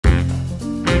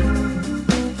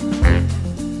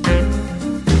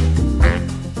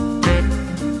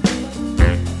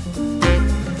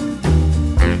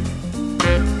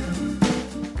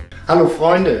Hallo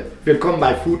Freunde, willkommen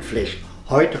bei Foodflash.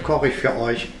 Heute koche ich für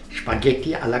euch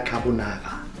Spaghetti alla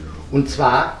Carbonara. Und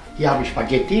zwar, hier habe ich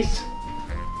Spaghettis,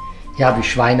 hier habe ich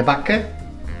Schweinebacke,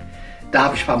 da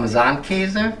habe ich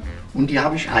Parmesankäse und hier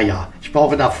habe ich Eier. Ich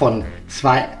brauche davon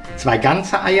zwei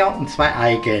ganze Eier und 2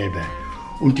 Eigelbe.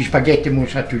 Und die Spaghetti muss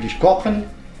ich natürlich kochen,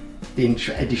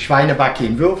 die Schweinebacke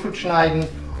in Würfel schneiden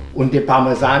und den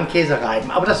Parmesankäse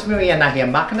reiben. Aber das werden wir ja nachher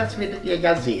machen, das werdet ihr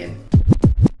ja sehen.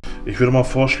 Ich würde mal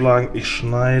vorschlagen, ich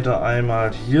schneide einmal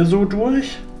hier so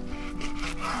durch.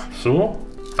 So.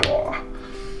 Boah.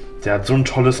 Der hat so ein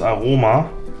tolles Aroma.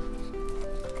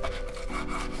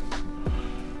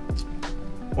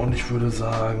 Und ich würde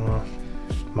sagen,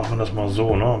 machen wir das mal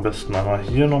so, ne? Am besten einmal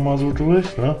hier nochmal so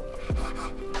durch, ne?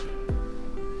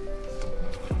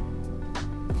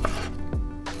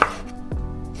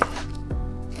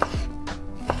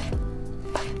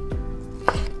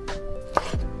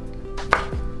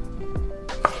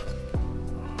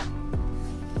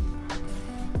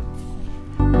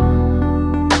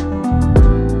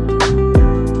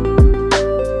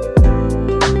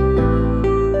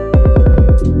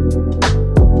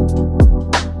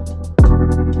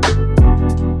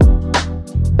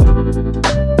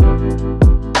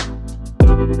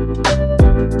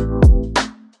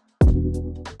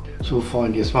 So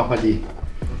Freunde, jetzt machen wir die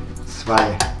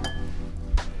zwei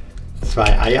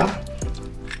Eier.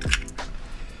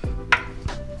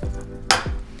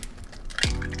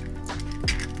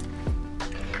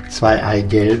 Zwei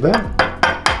Eigelbe.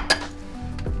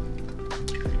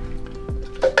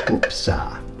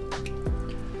 Upsa.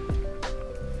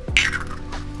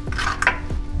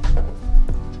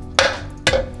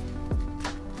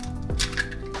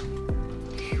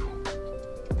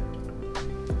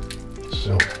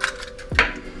 So.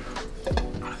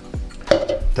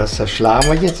 Das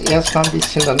zerschlagen wir jetzt erstmal ein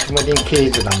bisschen, dann tun wir den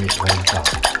Käse damit runter.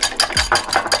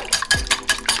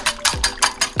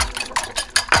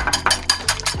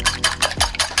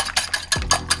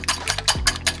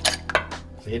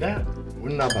 Seht ihr?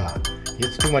 Wunderbar.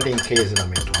 Jetzt tun wir den Käse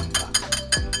damit runter.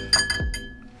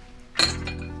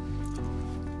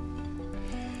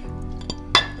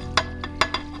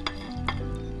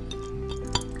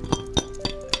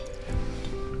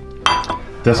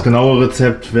 Das genaue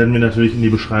Rezept werden wir natürlich in die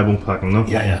Beschreibung packen, ne?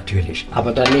 Ja, natürlich.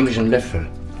 Aber dann nehme ich einen Löffel.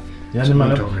 Ja, nimm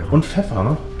mal und Pfeffer,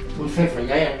 ne? Und Pfeffer,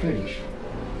 ja, natürlich.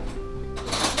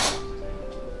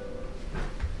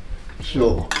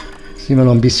 So, jetzt nehmen wir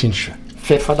noch ein bisschen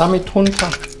Pfeffer damit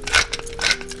runter.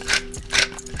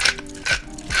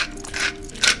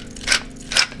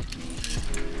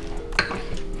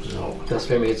 So, das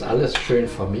werden wir jetzt alles schön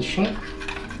vermischen.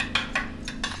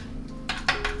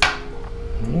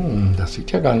 Das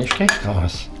sieht ja gar nicht schlecht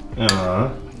aus.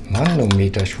 Ja.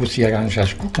 Manometer, ich wusste ja gar nicht, dass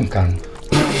ich gucken kann.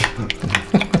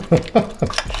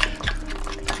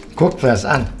 Guckt das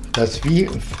an. Das ist wie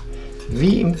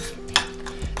im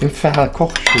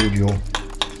Kochstudio.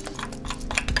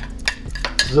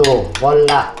 So,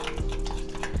 voilà.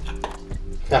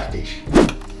 Fertig.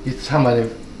 Jetzt haben wir das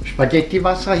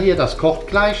Spaghetti-Wasser hier, das kocht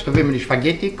gleich. Da werden wir die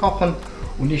Spaghetti kochen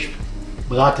und ich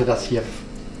brate das hier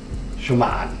schon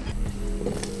mal an.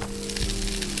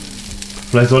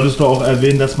 Vielleicht solltest du auch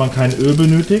erwähnen, dass man kein Öl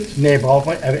benötigt. Nee, braucht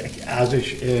man. Also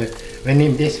wir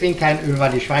nehmen deswegen kein Öl,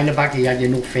 weil die Schweinebacke ja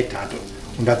genug Fett hat.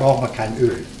 Und da braucht man kein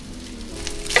Öl.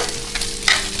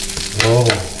 So,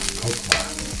 guck mal.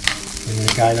 Eine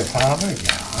geile Farbe,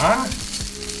 ja.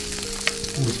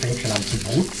 Es fängt schon an zu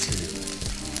brutzeln.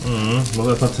 Muss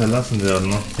erstmal zerlassen werden,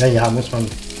 ne? Ja, ja, muss man. Ein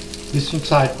bisschen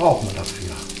Zeit braucht man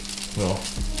dafür. Ja.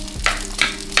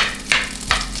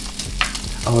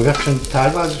 Aber wird schon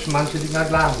teilweise schon manche Dinger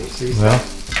glasig, siehst du? Ja.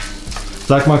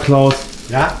 Sag mal, Klaus,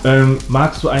 Ja?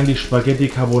 magst du eigentlich Spaghetti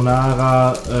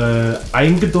Carbonara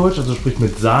eingedeutscht, also sprich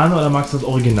mit Sahne, oder magst du das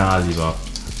Original lieber?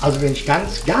 Also wenn ich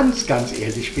ganz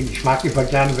ehrlich bin, ich mag lieber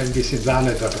gerne, wenn ein bisschen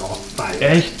Sahne da drauf fällt.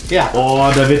 Echt? Ja.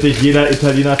 Oh, da wird dich jeder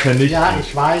Italiener vernichten. Ja,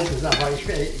 ich weiß es, aber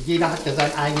jeder hat ja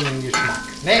seinen eigenen Geschmack.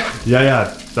 Ne? Ja,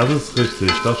 ja, das ist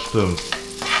richtig, das stimmt.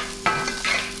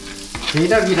 Seht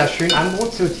ihr, wie das schön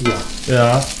anbrutzelt hier?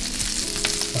 Ja.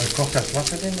 Kocht das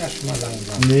Wasser denn ja schon mal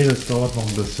langsam? Nee, das dauert noch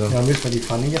ein bisschen. Ja, müssen wir die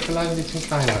Pfanne hier vielleicht ein bisschen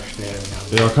kleiner stellen.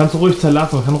 Ja, kannst du ruhig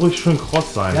zerlassen, kann ruhig schön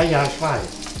kross sein. Ja, ja, ich weiß.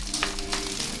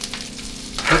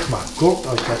 Guck mal, guckt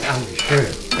euch das an, wie schön.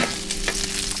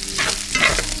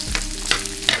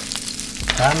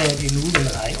 Da nehmen die Nudeln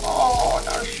rein. Oh,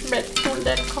 das schmeckt so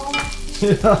lecker.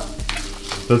 Ja.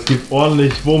 Das gibt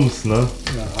ordentlich Wumms, ne?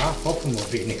 Ja, hoffen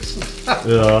wir wenigstens.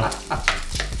 Ja.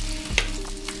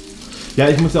 Ja,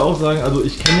 ich muss ja auch sagen, also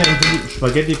ich kenne ja im Prinzip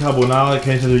Spaghetti Carbonara,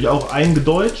 kenne ich natürlich auch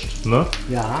eingedeutscht, ne?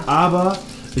 Ja. Aber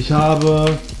ich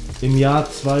habe im Jahr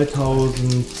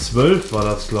 2012 war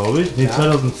das, glaube ich. Ne, ja.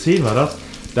 2010 war das.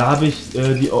 Da habe ich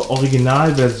die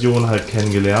Originalversion halt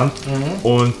kennengelernt.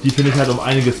 Und die finde ich halt um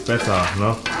einiges besser.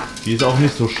 Ne? Die ist auch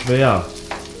nicht so schwer.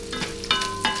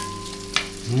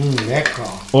 Lecker.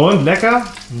 Und lecker?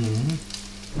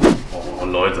 Oh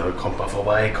Leute, kommt mal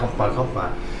vorbei, kommt mal.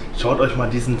 Schaut euch mal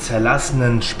diesen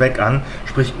zerlassenen Speck an,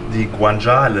 sprich die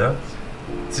Guanciale.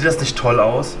 Sieht das nicht toll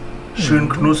aus? Schön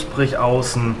knusprig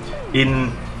außen,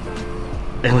 innen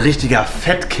ein richtiger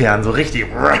Fettkern, so richtig,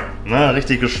 ne,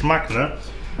 richtig Geschmack, ne?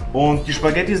 Und die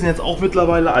Spaghetti sind jetzt auch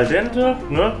mittlerweile al dente,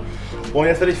 ne? Und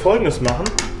jetzt werde ich Folgendes machen.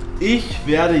 Ich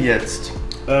werde jetzt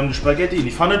die Spaghetti in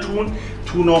die Pfanne tun,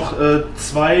 tue noch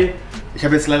zwei, ich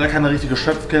habe jetzt leider keine richtige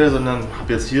Schöpfkelle, sondern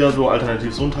habe jetzt hier so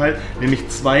alternativ so ein Teil, nämlich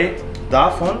zwei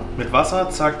davon mit Wasser,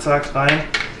 zack, zack, rein,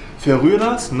 verrühre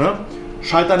das, ne?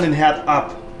 Schalte dann den Herd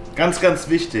ab, ganz, ganz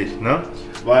wichtig, ne?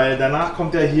 Weil danach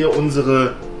kommt ja hier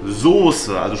unsere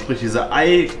Soße, also sprich diese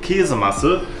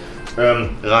Ei-Käsemasse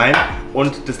rein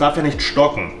und das darf ja nicht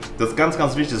stocken. Das ist ganz,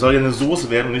 ganz wichtig. Das soll ja eine Soße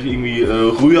werden und nicht irgendwie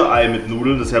Rührei mit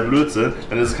Nudeln, das ist ja Blödsinn.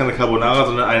 Dann ist es keine Carbonara,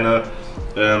 sondern eine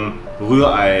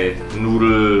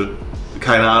Rührei-Nudel,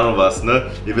 keine Ahnung was, ne?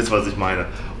 Ihr wisst, was ich meine.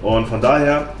 Und von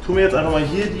daher tun wir jetzt einfach mal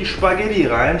hier die Spaghetti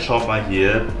rein. Schaut mal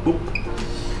hier. Bup.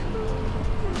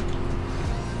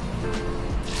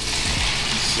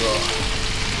 So.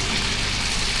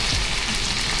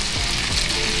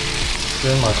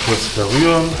 Schön mal kurz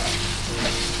verrühren.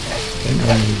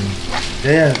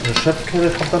 Ja, eine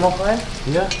Schöpfkelle kommt da noch rein.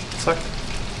 Hier, zack.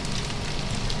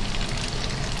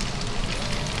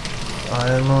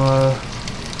 Einmal.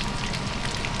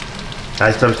 Ja,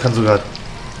 ich glaube, ich kann sogar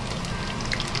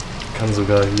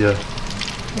hier.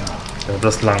 Ja,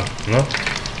 das lang. Ne?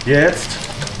 Jetzt.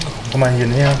 Komm mal hier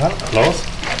näher ran, Klaus.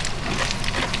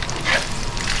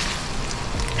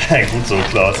 Gut so,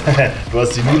 Klaus. Du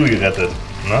hast die Nudel gerettet.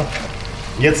 Ne?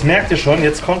 Jetzt merkt ihr schon,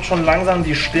 jetzt kommt schon langsam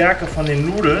die Stärke von den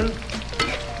Nudeln.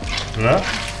 Ne?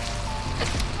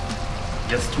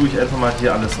 Jetzt tue ich einfach mal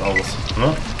hier alles aus.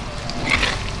 Ne?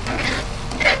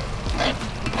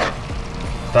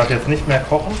 Darf jetzt nicht mehr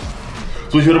kochen.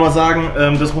 So, ich würde mal sagen,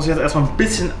 das muss jetzt erstmal ein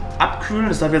bisschen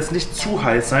abkühlen. Es darf jetzt nicht zu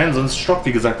heiß sein, sonst stockt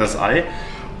wie gesagt das Ei.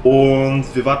 Und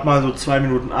wir warten mal so 2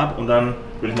 Minuten ab und dann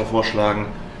würde ich mal vorschlagen,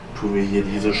 tun wir hier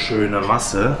diese schöne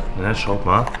Masse. Ne, schaut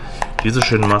mal. Diese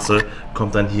schöne Masse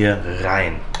kommt dann hier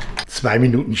rein. 2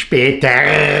 Minuten später.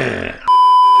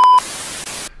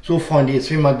 So Freunde, jetzt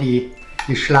will man die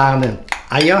geschlagenen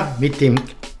Eier mit dem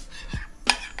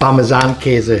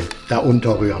Parmesankäse da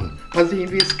unterrühren. Mal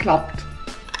sehen, wie es klappt.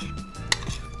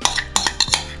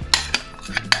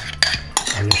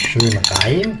 Alles schön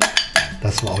rein,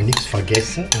 dass wir auch nichts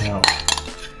vergessen. Ja.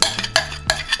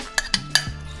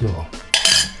 So,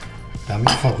 damit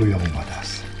verrühren wir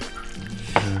das.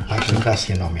 Reicht nur das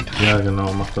hier noch mit rein. Ja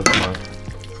genau, mach das mal.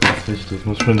 Das ist wichtig,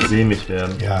 muss schön sämig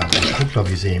werden. Ja, guck doch,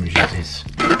 wie sämig es ist.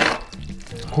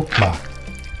 Guck mal.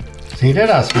 Seht ihr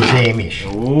das, wie sämig?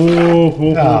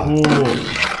 Oh, ja.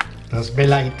 Das ist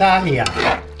Bella Italia.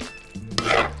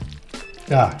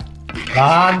 Ja,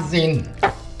 Wahnsinn.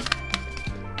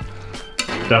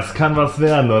 Das kann was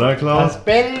werden, oder Klaus? Das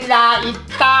Bella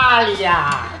Italia.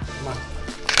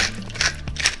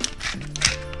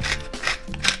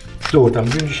 So,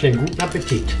 dann wünsche ich dir einen guten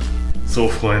Appetit. So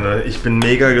Freunde, ich bin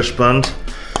mega gespannt,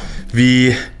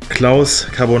 wie Klaus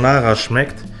Carbonara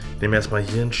schmeckt. Nehmen wir erstmal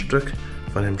hier ein Stück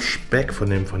von dem Speck, von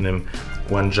dem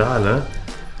Guanciale.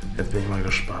 Jetzt bin ich mal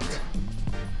gespannt.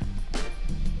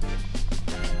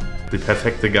 Die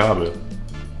perfekte Gabel.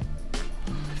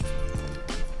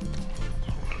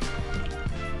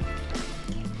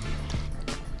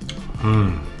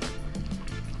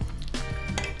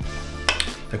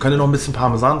 Da könnte noch ein bisschen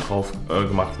Parmesan drauf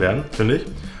gemacht werden, finde ich.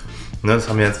 Ne, das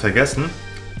haben wir jetzt vergessen.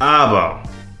 Aber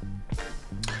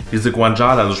diese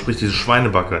Guanciale, also sprich diese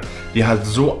Schweinebacke, die hat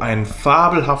so ein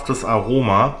fabelhaftes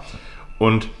Aroma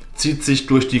und zieht sich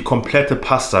durch die komplette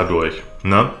Pasta durch.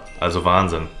 Ne? Also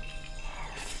Wahnsinn.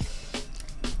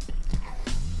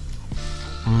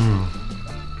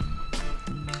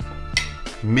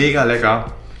 Mega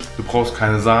lecker. Du brauchst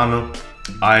keine Sahne,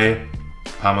 Ei,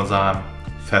 Parmesan,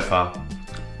 Pfeffer.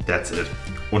 That's it.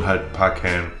 Und halt ein paar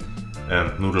Kellen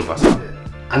Nudelwasser.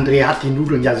 André hat die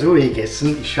Nudeln ja so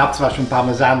gegessen. Ich habe zwar schon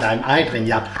Parmesan da im Ei drin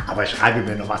gehabt, aber ich reibe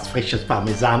mir noch was frisches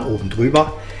Parmesan oben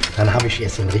drüber. Dann habe ich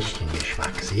jetzt den richtigen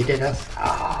Geschmack. Seht ihr das?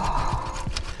 Ah,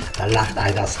 da lacht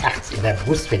all das Herz in der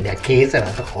Brust, wenn der Käse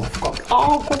da drauf kommt.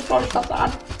 Oh, guckt euch das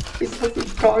an. Ist das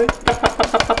nicht toll?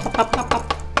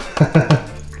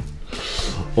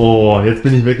 Oh, jetzt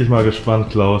bin ich wirklich mal gespannt,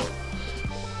 Klaus.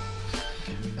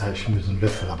 Ich muss einen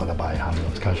Löffel aber dabei haben,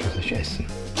 sonst kann ich das nicht essen.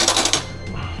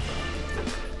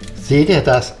 Seht ihr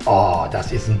das? Oh,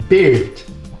 das ist ein Bild.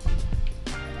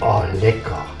 Oh,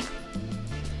 lecker.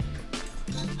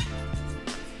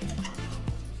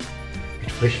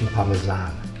 Mit frischem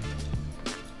Parmesan.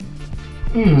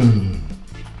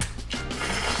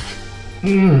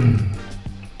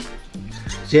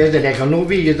 Sehr, sehr lecker. Nur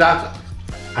wie gesagt,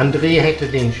 André hätte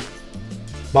den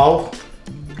Bauch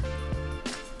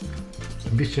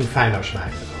ein bisschen feiner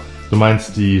schneiden sollen. Du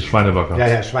meinst die Schweinebacke?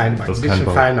 Ja, Schweinebacke. Das ist ein bisschen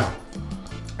kein feiner.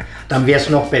 Dann wäre es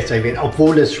noch besser gewesen.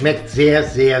 Obwohl es schmeckt sehr,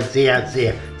 sehr, sehr,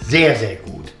 sehr, sehr, sehr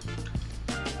gut.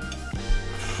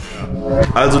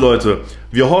 Also Leute,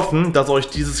 wir hoffen, dass euch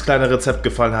dieses kleine Rezept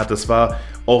gefallen hat. Es war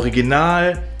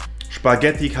original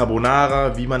Spaghetti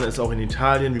Carbonara, wie man es auch in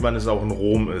Italien, wie man es auch in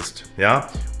Rom isst. Ja?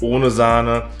 Ohne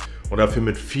Sahne und dafür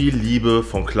mit viel Liebe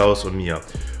von Klaus und mir.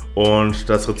 Und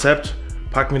das Rezept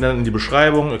packen wir dann in die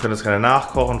Beschreibung. Ihr könnt es gerne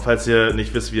nachkochen, falls ihr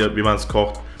nicht wisst, wie man es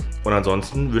kocht. Und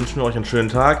ansonsten wünschen wir euch einen schönen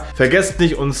Tag. Vergesst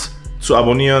nicht, uns zu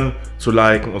abonnieren, zu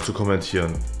liken und zu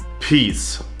kommentieren.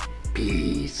 Peace.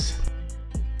 Peace.